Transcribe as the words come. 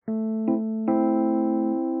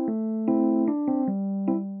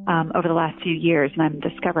over the last few years, and I'm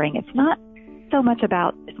discovering it's not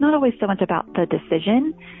always so much about the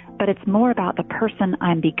decision, but it's more about the person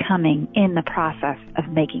I'm becoming in the process of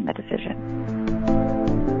making the decision.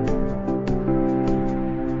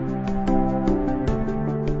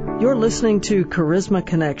 You're listening to Charisma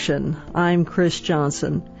Connection. I'm Chris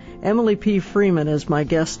Johnson. Emily P. Freeman is my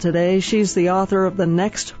guest today. She's the author of The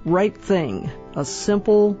Next Right Thing, a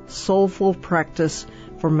simple, soulful practice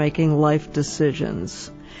for making life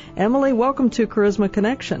decisions. Emily, welcome to Charisma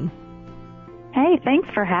Connection. Hey, thanks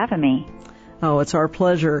for having me. Oh, it's our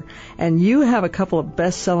pleasure. And you have a couple of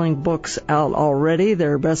best-selling books out already.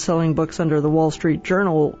 They're best-selling books under the Wall Street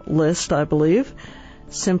Journal list, I believe.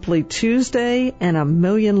 Simply Tuesday and A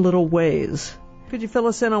Million Little Ways. Could you fill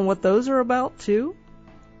us in on what those are about, too?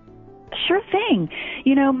 Sure thing.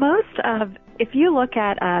 If you look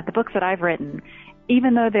at the books that I've written,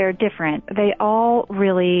 even though they're different, they all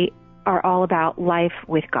really are all about life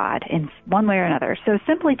with God in one way or another. So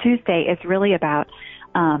Simply Tuesday is really about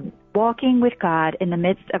walking with God in the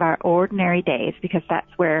midst of our ordinary days, because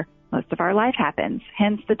that's where most of our life happens,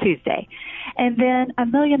 hence the Tuesday. And then A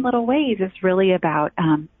Million Little Ways is really about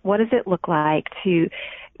what does it look like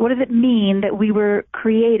what does it mean that we were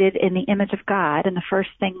created in the image of God? And the first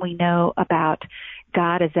thing we know about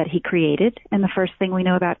God is that He created, and the first thing we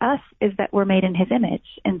know about us is that we're made in His image.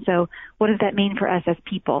 And so what does that mean for us as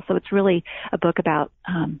people? So it's really a book about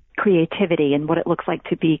creativity and what it looks like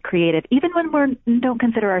to be creative, even when we don't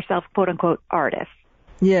consider ourselves, quote-unquote, artists.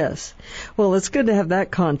 Yes. Well, it's good to have that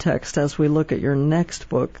context as we look at your next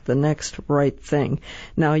book, The Next Right Thing.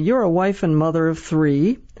 Now, you're a wife and mother of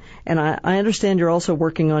 3, and I understand you're also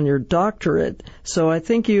working on your doctorate, so I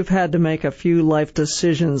think you've had to make a few life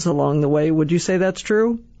decisions along the way. Would you say that's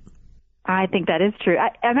true? I think that is true.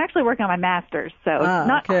 I'm actually working on my master's, so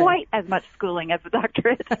not quite as much schooling as the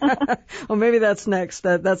doctorate. Well, maybe that's next.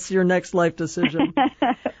 That's your next life decision.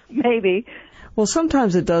 Maybe. Well,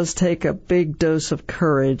 sometimes it does take a big dose of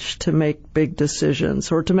courage to make big decisions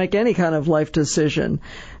or to make any kind of life decision.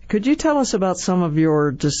 Could you tell us about some of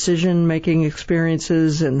your decision-making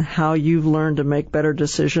experiences and how you've learned to make better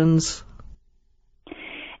decisions?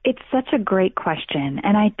 It's such a great question,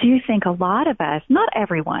 and I do think a lot of us, not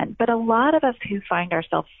everyone, but a lot of us who find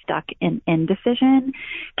ourselves stuck in indecision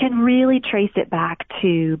can really trace it back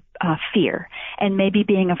to fear and maybe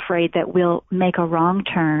being afraid that we'll make a wrong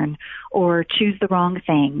turn or choose the wrong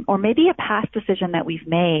thing, or maybe a past decision that we've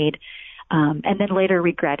made and then later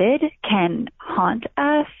regretted can haunt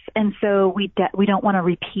us, and so we don't want to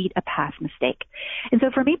repeat a past mistake. And so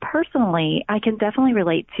for me personally, I can definitely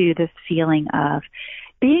relate to this feeling of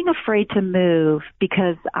being afraid to move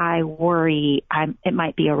because I worry it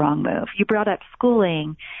might be a wrong move. You brought up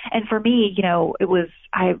schooling, and for me, it was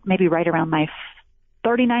maybe right around my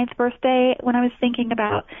 39th birthday when I was thinking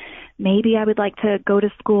about maybe I would like to go to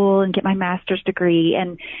school and get my master's degree.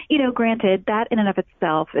 And, granted, that in and of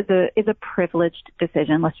itself is a privileged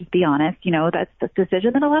decision. Let's just be honest. That's the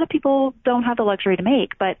decision that a lot of people don't have the luxury to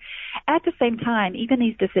make. But at the same time, even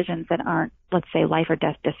these decisions that aren't, let's say, life or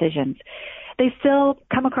death decisions, they still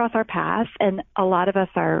come across our paths, and a lot of us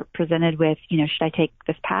are presented with, should I take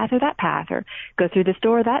this path or that path, or go through this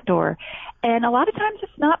door or that door? And a lot of times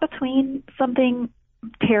it's not between something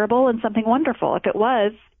terrible and something wonderful. If it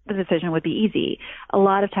was, the decision would be easy. A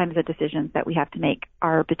lot of times the decisions that we have to make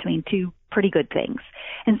are between two pretty good things.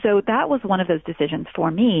 And so that was one of those decisions for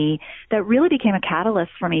me that really became a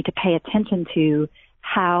catalyst for me to pay attention to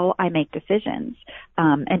how I make decisions,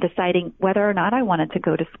 and deciding whether or not I wanted to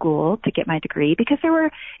go to school to get my degree, because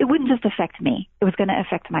it wouldn't just affect me. It was going to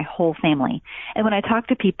affect my whole family. And when I talk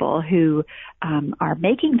to people who are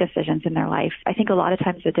making decisions in their life, I think a lot of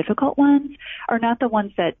times the difficult ones are not the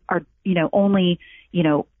ones that are, only,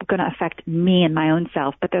 going to affect me and my own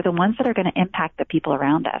self, but they're the ones that are going to impact the people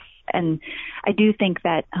around us. And I do think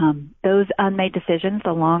that those unmade decisions,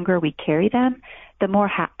 the longer we carry them, the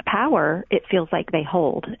more power it feels like they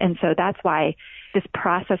hold. And so that's why this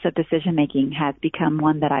process of decision-making has become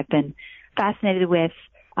one that I've been fascinated with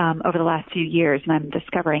over the last few years. And I'm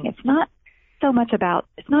discovering it's not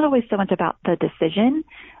always so much about the decision,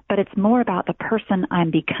 but it's more about the person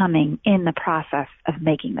I'm becoming in the process of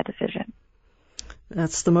making the decision.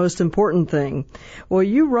 That's the most important thing. Well,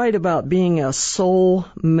 you write about being a soul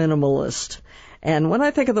minimalist. And when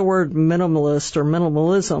I think of the word minimalist or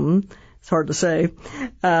minimalism, it's hard to say,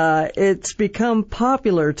 it's become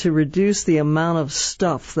popular to reduce the amount of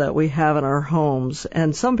stuff that we have in our homes.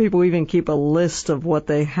 And some people even keep a list of what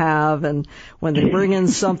they have, and when they bring in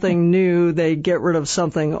something new, they get rid of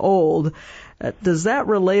something old. Does that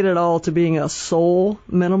relate at all to being a soul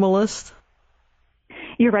minimalist?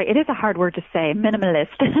 You're right. It is a hard word to say,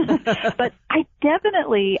 minimalist. But I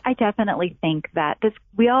definitely think that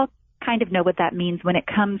we all kind of know what that means when it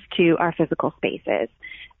comes to our physical spaces.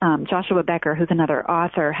 Joshua Becker, who's another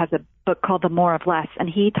author, has a book called The More of Less, and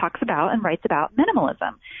he talks about and writes about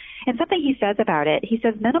minimalism. And something he says about it, he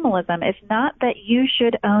says minimalism is not that you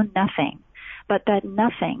should own nothing, but that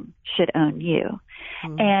nothing should own you.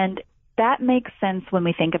 Mm-hmm. And that makes sense when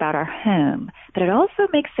we think about our home, but it also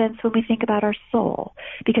makes sense when we think about our soul.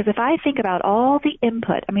 Because if I think about all the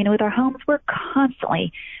input, with our homes, we're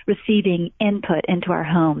constantly receiving input into our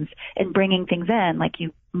homes and bringing things in, like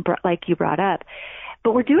you brought up.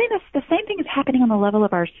 But we're doing this, the same thing is happening on the level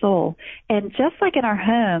of our soul. And just like in our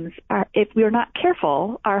homes, if we're not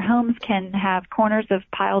careful, our homes can have corners of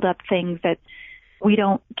piled up things that we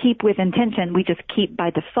don't keep with intention. We just keep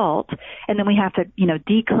by default. And then we have to,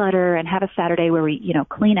 declutter and have a Saturday where we,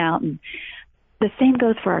 clean out. And the same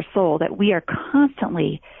goes for our soul, that we are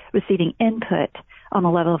constantly receiving input on the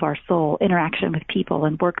level of our soul, interaction with people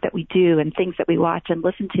and work that we do and things that we watch and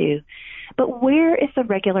listen to. But where is the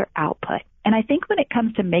regular output? And I think when it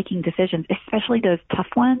comes to making decisions, especially those tough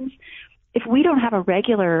ones, if we don't have a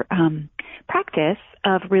regular practice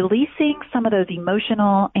of releasing some of those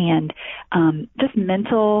emotional and just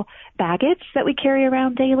mental baggage that we carry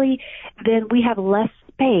around daily, then we have less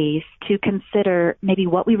space to consider maybe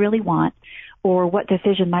what we really want or what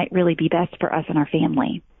decision might really be best for us and our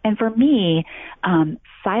family. And for me,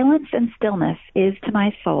 silence and stillness is to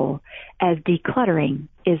my soul as decluttering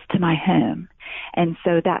is to my home. And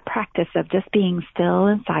so that practice of just being still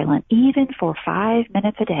and silent, even for 5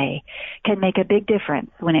 minutes a day, can make a big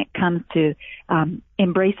difference when it comes to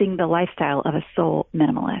embracing the lifestyle of a soul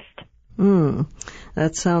minimalist.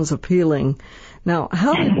 That sounds appealing. Now,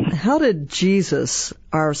 how did Jesus,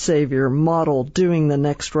 our Savior, model doing the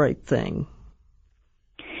next right thing?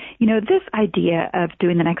 This idea of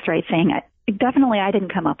doing the next right thing, definitely I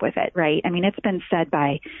didn't come up with it, right? It's been said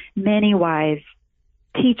by many wise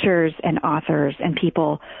teachers and authors and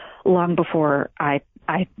people long before I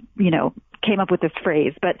came up with this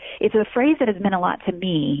phrase. But it's a phrase that has meant a lot to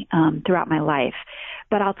me throughout my life.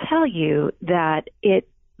 But I'll tell you that it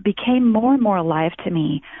became more and more alive to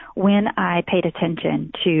me when I paid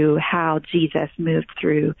attention to how Jesus moved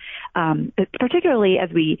through, particularly as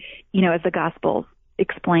as the Gospels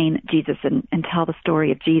explain Jesus and tell the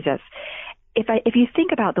story of Jesus. If you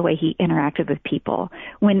think about the way he interacted with people,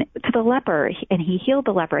 when to the leper, and he healed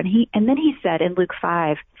the leper, and then he said in Luke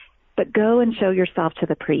 5, but go and show yourself to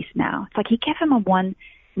the priest now. It's like he gave him a one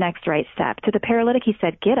next right step. To the paralytic, he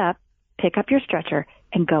said, get up, pick up your stretcher,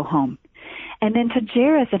 and go home. And then to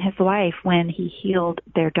Jairus and his wife, when he healed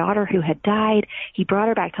their daughter who had died, he brought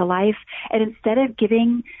her back to life. And instead of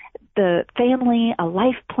giving the family a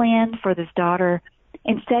life plan for this daughter,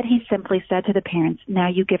 instead, he simply said to the parents, now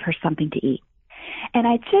you give her something to eat. And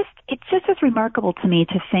it's just as remarkable to me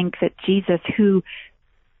to think that Jesus, who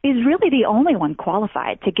is really the only one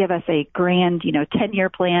qualified to give us a grand, 10-year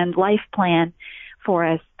plan, life plan for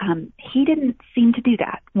us, he didn't seem to do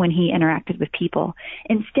that when he interacted with people.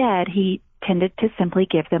 Instead, he tended to simply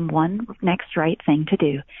give them one next right thing to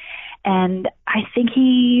do. And I think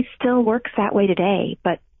he still works that way today,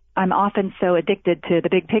 but I'm often so addicted to the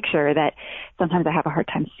big picture that sometimes I have a hard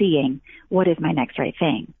time seeing what is my next right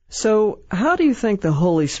thing. So how do you think the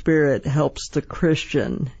Holy Spirit helps the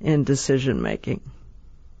Christian in decision making?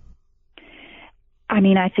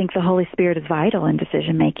 I think the Holy Spirit is vital in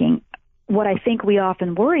decision making. What I think we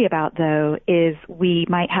often worry about, though, is we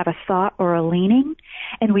might have a thought or a leaning,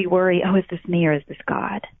 and we worry, is this me or is this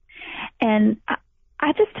God? And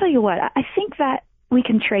I just tell you what, I think that we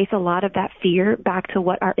can trace a lot of that fear back to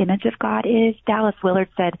what our image of God is. Dallas Willard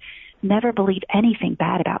said, never believe anything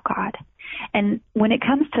bad about God. And when it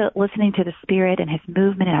comes to listening to the Spirit and his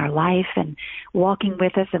movement in our life and walking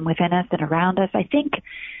with us and within us and around us, I think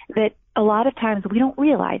that a lot of times we don't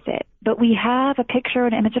realize it, but we have a picture,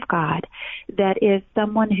 an image of God that is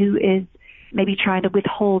someone who is maybe trying to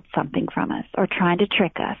withhold something from us or trying to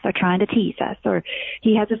trick us or trying to tease us, or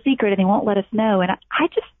he has a secret and he won't let us know. And I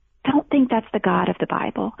just don't think that's the God of the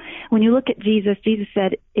Bible. When you look at Jesus, Jesus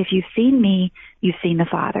said, if you've seen me, you've seen the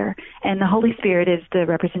Father. And the Holy Spirit is the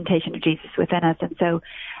representation of Jesus within us. And so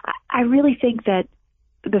I really think that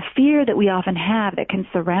the fear that we often have that can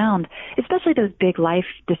surround, especially those big life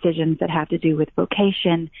decisions that have to do with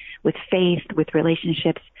vocation, with faith, with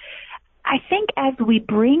relationships, I think as we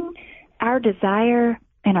bring our desire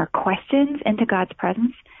and our questions into God's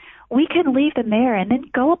presence, we can leave them there and then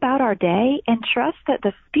go about our day and trust that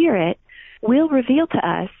the Spirit will reveal to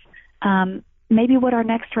us maybe what our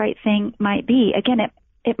next right thing might be. Again,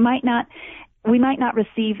 it might not we might not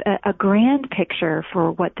receive a grand picture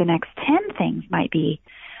for what the next 10 things might be,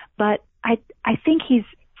 but I think he's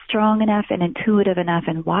strong enough and intuitive enough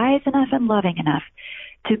and wise enough and loving enough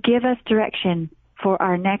to give us direction for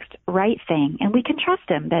our next right thing. And we can trust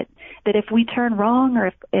him that if we turn wrong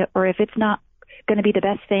or if it's not going to be the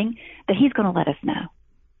best thing, that he's going to let us know.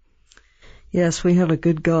 Yes, we have a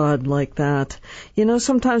good God like that. You know,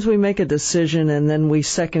 sometimes we make a decision and then we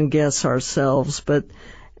second guess ourselves, but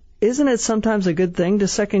isn't it sometimes a good thing to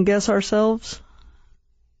second guess ourselves?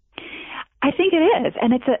 I think it is,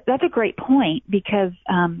 and that's a great point because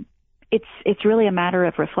it's really a matter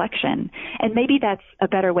of reflection, and maybe that's a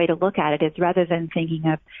better way to look at it. Is rather than thinking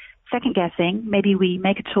of second guessing, maybe we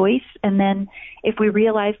make a choice, and then if we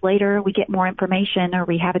realize later we get more information or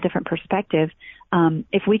we have a different perspective,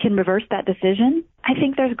 if we can reverse that decision, I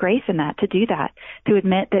think there's grace in that, to do that, to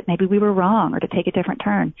admit that maybe we were wrong or to take a different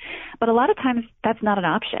turn. But a lot of times that's not an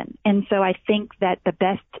option. And so I think that the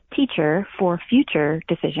best teacher for future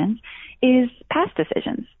decisions is past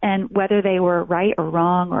decisions. And whether they were right or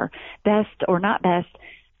wrong or best or not best,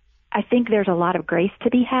 I think there's a lot of grace to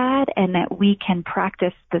be had, and that we can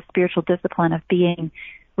practice the spiritual discipline of being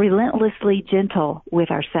relentlessly gentle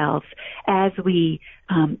with ourselves as we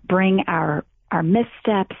bring our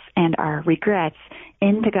missteps and our regrets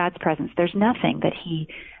into God's presence. There's nothing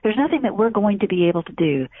that we're going to be able to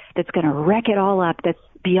do that's going to wreck it all up, that's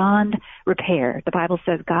beyond repair. The Bible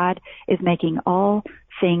says God is making all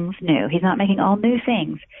things new. He's not making all new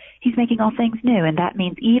things. He's making all things new, and that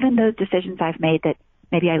means even those decisions I've made that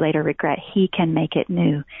maybe I later regret, he can make it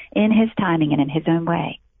new in his timing and in his own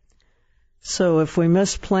way. So if we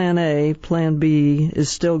miss plan A, plan B is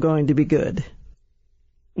still going to be good.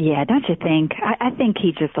 Yeah, don't you think? I think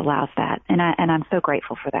he just allows that, and I'm so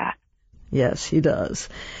grateful for that. Yes, he does.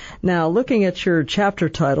 Now, looking at your chapter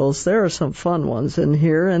titles, there are some fun ones in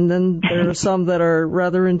here, and then there are some that are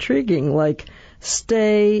rather intriguing, like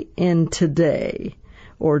Stay in Today,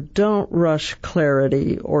 or Don't Rush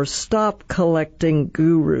Clarity, or Stop Collecting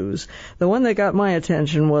Gurus. The one that got my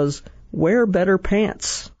attention was Wear Better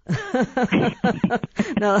Pants.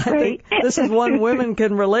 Now, I think this is one women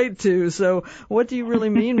can relate to, so what do you really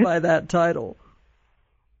mean by that title?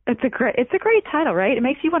 It's a great title, right? It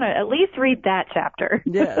makes you want to at least read that chapter.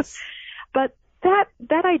 Yes. But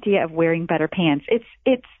that idea of wearing better pants,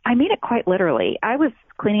 I mean it quite literally. I was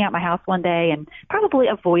cleaning out my house one day and probably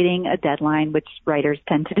avoiding a deadline, which writers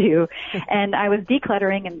tend to do. And I was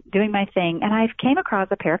decluttering and doing my thing, and I came across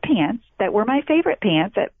a pair of pants that were my favorite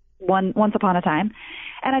pants at once upon a time,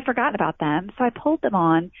 and I'd forgotten about them. So I pulled them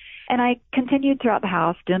on, and I continued throughout the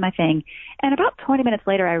house doing my thing. And about 20 minutes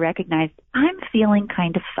later, I recognized I'm feeling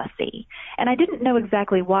kind of fussy. And I didn't know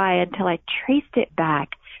exactly why until I traced it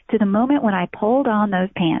back to the moment when I pulled on those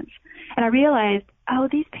pants. And I realized, oh,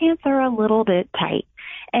 these pants are a little bit tight.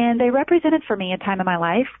 And they represented for me a time in my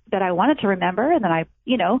life that I wanted to remember, and that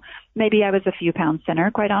maybe I was a few pounds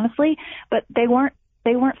thinner, quite honestly, but they weren't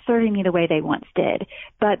serving me the way they once did.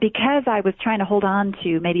 But because I was trying to hold on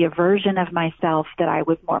to maybe a version of myself that I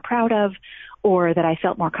was more proud of or that I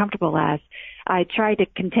felt more comfortable as, I tried to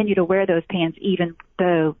continue to wear those pants even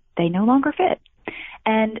though they no longer fit.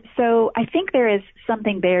 And so I think there is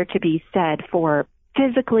something there to be said for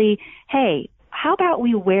physically, hey, how about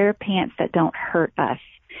we wear pants that don't hurt us?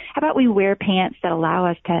 How about we wear pants that allow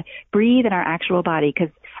us to breathe in our actual body?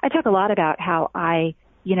 Because I talk a lot about how I,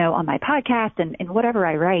 on my podcast and whatever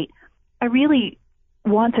I write, I really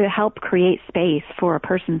want to help create space for a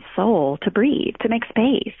person's soul to breathe, to make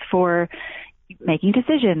space for making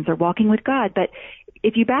decisions or walking with God. But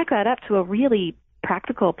if you back that up to a really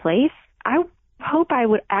practical place, I hope I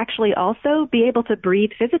would actually also be able to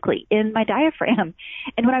breathe physically in my diaphragm.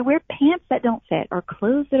 And when I wear pants that don't fit or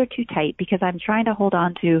clothes that are too tight because I'm trying to hold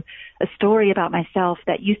on to a story about myself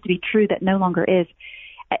that used to be true that no longer is,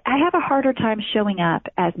 I have a harder time showing up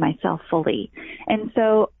as myself fully. And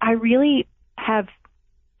so I really have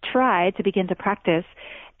tried to begin to practice,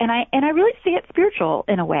 and I really see it spiritual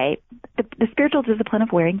in a way, the spiritual discipline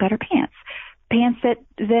of wearing better pants. Pants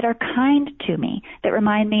that are kind to me, that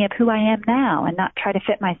remind me of who I am now and not try to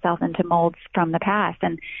fit myself into molds from the past.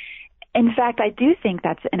 And in fact, I do think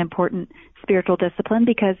that's an important spiritual discipline,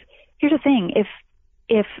 because here's the thing,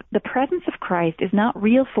 if the presence of Christ is not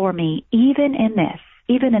real for me, even in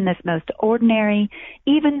this most ordinary,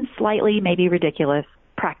 even slightly maybe ridiculous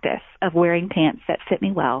practice of wearing pants that fit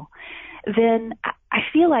me well, then I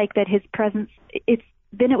feel like that his presence,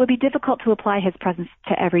 then it would be difficult to apply his presence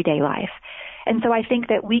to everyday life. And so I think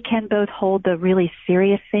that we can both hold the really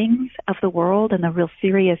serious things of the world and the real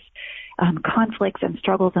serious conflicts and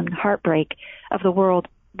struggles and heartbreak of the world,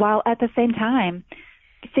 while at the same time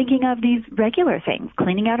thinking of these regular things,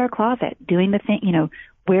 cleaning out our closet, doing the thing,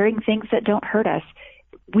 wearing things that don't hurt us.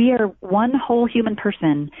 We are one whole human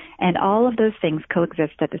person, and all of those things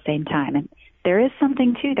coexist at the same time. And there is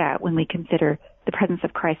something to that when we consider the presence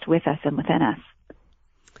of Christ with us and within us.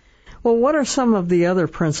 Well, what are some of the other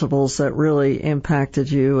principles that really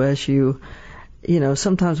impacted you as you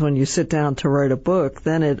sometimes when you sit down to write a book,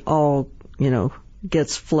 then it all,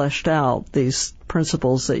 gets fleshed out, these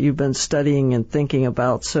principles that you've been studying and thinking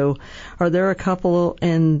about. So are there a couple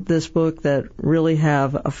in this book that really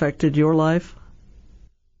have affected your life?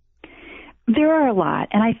 There are a lot.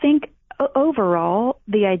 And I think overall,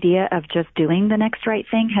 the idea of just doing the next right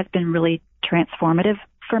thing has been really transformative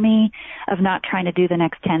for me, of not trying to do the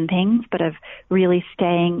next 10 things, but of really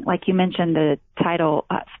staying, like you mentioned, the title,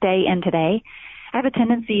 Stay in Today. I have a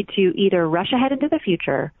tendency to either rush ahead into the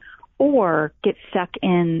future or get stuck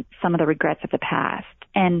in some of the regrets of the past.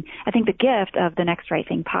 And I think the gift of the next right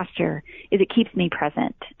thing posture is it keeps me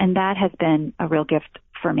present. And that has been a real gift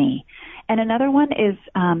for me. And another one is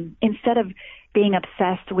instead of being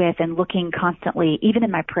obsessed with and looking constantly, even in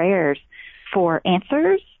my prayers, for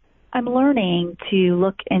answers, I'm learning to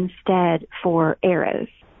look instead for arrows.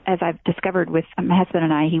 As I've discovered with my husband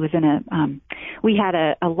and I, he was in we had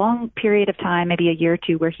a long period of time, maybe a year or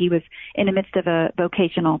two, where he was in the midst of a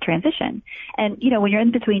vocational transition. And, when you're in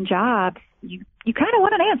between jobs, you kind of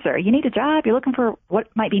want an answer. You need a job. You're looking for what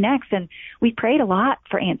might be next. And we prayed a lot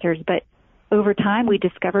for answers, but over time we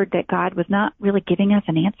discovered that God was not really giving us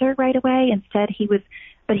an answer right away. Instead, he was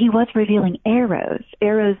revealing arrows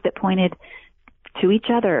that pointed to each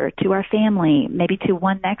other, to our family, maybe to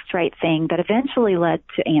one next right thing that eventually led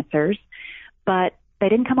to answers, but they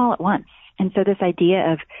didn't come all at once. And so this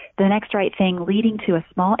idea of the next right thing leading to a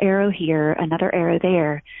small arrow here, another arrow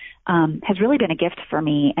there, has really been a gift for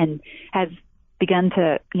me and has begun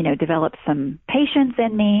to, develop some patience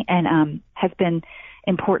in me and has been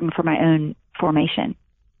important for my own formation.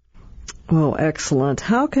 Oh, excellent.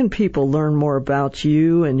 How can people learn more about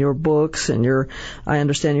you and your books and I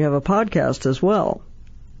understand you have a podcast as well.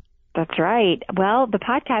 That's right. Well, the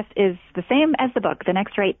podcast is the same as the book, The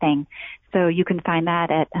Next Right Thing. So you can find that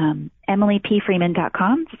at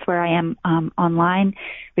EmilyPFreeman.com. That's where I am online,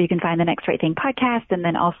 where you can find the Next Right Thing podcast. And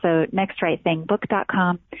then also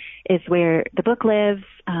NextRightThingBook.com is where the book lives.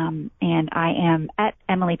 And I am at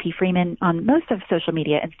Emily P. Freeman on most of social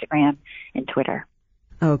media, Instagram and Twitter.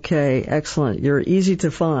 Okay, excellent. You're easy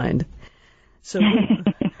to find. So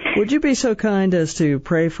would you be so kind as to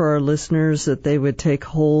pray for our listeners that they would take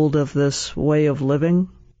hold of this way of living?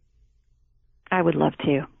 I would love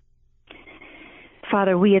to.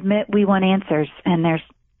 Father, we admit we want answers, and there's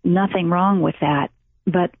nothing wrong with that,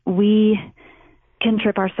 but we can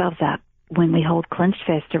trip ourselves up when we hold clenched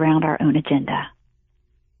fists around our own agenda.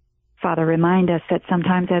 Father, remind us that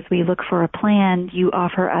sometimes as we look for a plan, you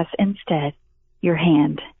offer us instead your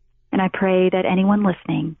hand. And I pray that anyone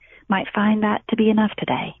listening might find that to be enough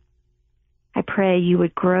today. I pray you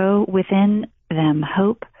would grow within them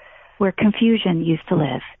hope where confusion used to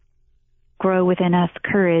live. Grow within us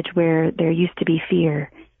courage where there used to be fear.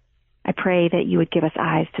 I pray that you would give us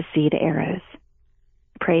eyes to see the arrows.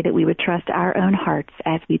 I pray that we would trust our own hearts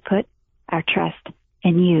as we put our trust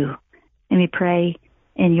in you. And we pray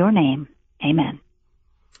in your name. Amen.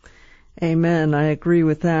 Amen. I agree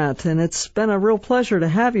with that. And it's been a real pleasure to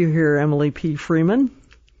have you here, Emily P. Freeman.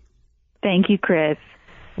 Thank you, Chris.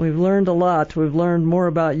 We've learned a lot. We've learned more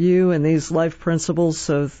about you and these life principles,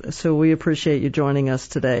 so we appreciate you joining us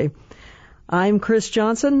today. I'm Chris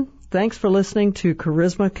Johnson. Thanks for listening to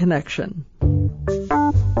Charisma Connection.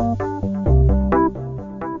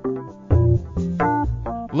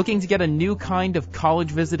 Looking to get a new kind of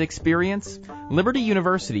college visit experience? Liberty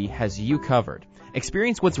University has you covered.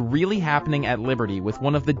 Experience what's really happening at Liberty with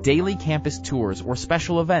one of the daily campus tours or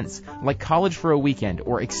special events like College for a Weekend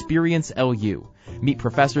or Experience LU. Meet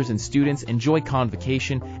professors and students, enjoy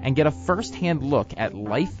convocation, and get a first-hand look at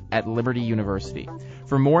life at Liberty University.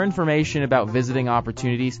 For more information about visiting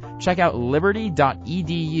opportunities, check out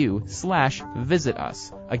liberty.edu/visit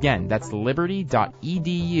us. Again, that's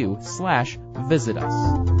liberty.edu/visit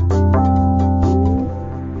us.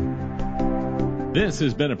 This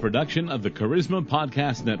has been a production of the Charisma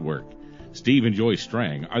Podcast Network. Steve and Joyce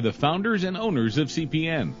Strang are the founders and owners of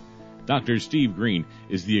CPN. Dr. Steve Green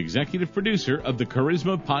is the executive producer of the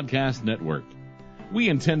Charisma Podcast Network. We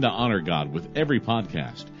intend to honor God with every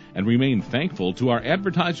podcast and remain thankful to our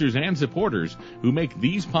advertisers and supporters who make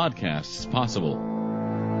these podcasts possible.